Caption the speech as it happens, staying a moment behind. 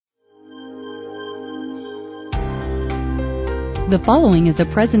The following is a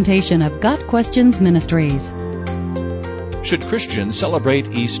presentation of Got Questions Ministries. Should Christians celebrate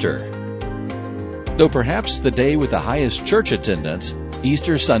Easter? Though perhaps the day with the highest church attendance,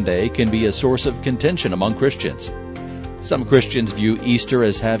 Easter Sunday can be a source of contention among Christians. Some Christians view Easter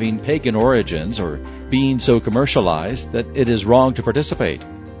as having pagan origins or being so commercialized that it is wrong to participate.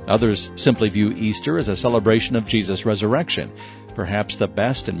 Others simply view Easter as a celebration of Jesus' resurrection, perhaps the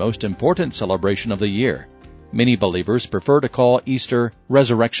best and most important celebration of the year. Many believers prefer to call Easter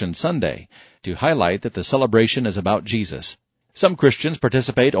Resurrection Sunday to highlight that the celebration is about Jesus. Some Christians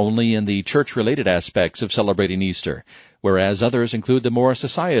participate only in the church-related aspects of celebrating Easter, whereas others include the more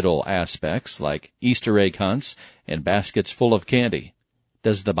societal aspects like Easter egg hunts and baskets full of candy.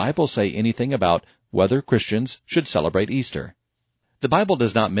 Does the Bible say anything about whether Christians should celebrate Easter? The Bible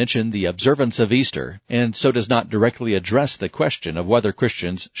does not mention the observance of Easter, and so does not directly address the question of whether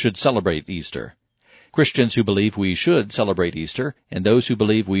Christians should celebrate Easter. Christians who believe we should celebrate Easter and those who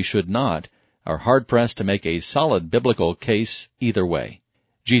believe we should not are hard-pressed to make a solid biblical case either way.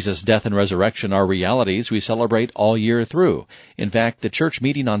 Jesus' death and resurrection are realities we celebrate all year through. In fact, the church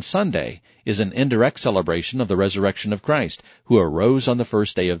meeting on Sunday is an indirect celebration of the resurrection of Christ, who arose on the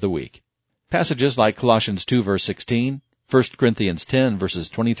first day of the week. Passages like Colossians 2 verse 16, 1 Corinthians 10 verses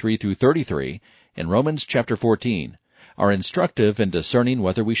 23 through 33, and Romans chapter 14 are instructive in discerning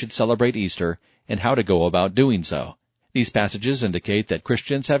whether we should celebrate Easter and how to go about doing so. These passages indicate that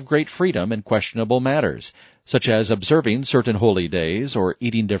Christians have great freedom in questionable matters, such as observing certain holy days or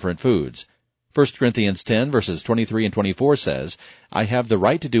eating different foods. 1 Corinthians 10 verses 23 and 24 says, I have the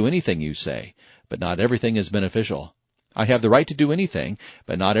right to do anything you say, but not everything is beneficial. I have the right to do anything,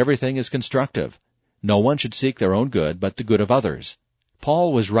 but not everything is constructive. No one should seek their own good, but the good of others.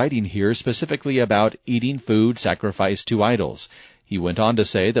 Paul was writing here specifically about eating food sacrificed to idols. He went on to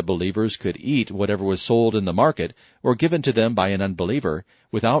say that believers could eat whatever was sold in the market or given to them by an unbeliever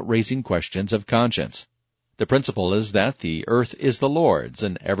without raising questions of conscience. The principle is that the earth is the Lord's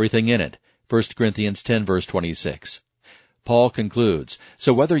and everything in it. 1 Corinthians 10 verse 26. Paul concludes,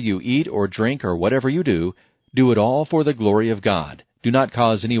 So whether you eat or drink or whatever you do it all for the glory of God. Do not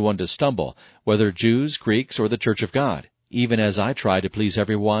cause anyone to stumble, whether Jews, Greeks, or the church of God, even as I try to please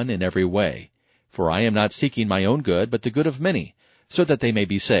everyone in every way. For I am not seeking my own good, but the good of many, so that they may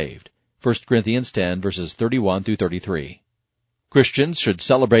be saved. 1 Corinthians 10 verses 31 through 33. Christians should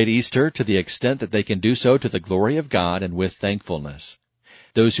celebrate Easter to the extent that they can do so to the glory of God and with thankfulness.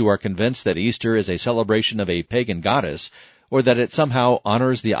 Those who are convinced that Easter is a celebration of a pagan goddess, or that it somehow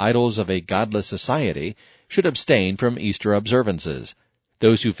honors the idols of a godless society, should abstain from Easter observances.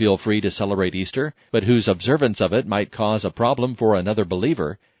 Those who feel free to celebrate Easter, but whose observance of it might cause a problem for another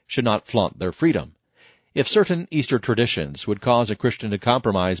believer, should not flaunt their freedom. If certain Easter traditions would cause a Christian to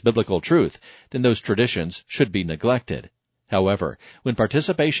compromise biblical truth, then those traditions should be neglected. However, when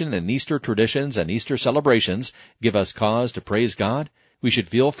participation in Easter traditions and Easter celebrations give us cause to praise God, we should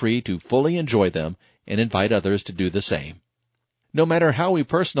feel free to fully enjoy them and invite others to do the same. No matter how we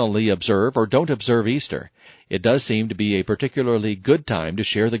personally observe or don't observe Easter, it does seem to be a particularly good time to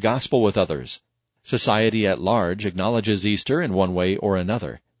share the gospel with others. Society at large acknowledges Easter in one way or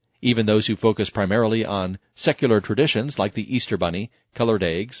another. Even those who focus primarily on secular traditions like the Easter bunny, colored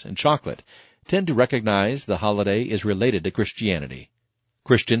eggs, and chocolate tend to recognize the holiday is related to Christianity.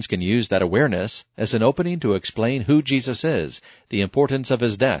 Christians can use that awareness as an opening to explain who Jesus is, the importance of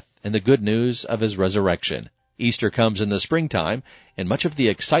his death, and the good news of his resurrection. Easter comes in the springtime, and much of the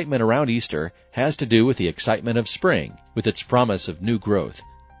excitement around Easter has to do with the excitement of spring, with its promise of new growth.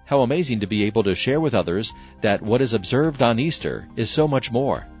 How amazing to be able to share with others that what is observed on Easter is so much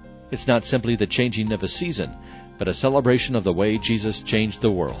more. It's not simply the changing of a season, but a celebration of the way Jesus changed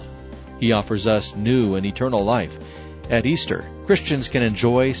the world. He offers us new and eternal life. At Easter, Christians can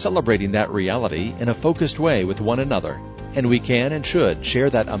enjoy celebrating that reality in a focused way with one another, and we can and should share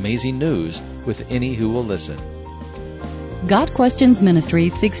that amazing news with any who will listen. Got Questions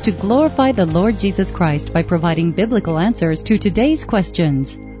Ministries seeks to glorify the Lord Jesus Christ by providing biblical answers to today's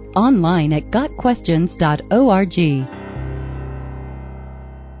questions. Online at GotQuestions.org.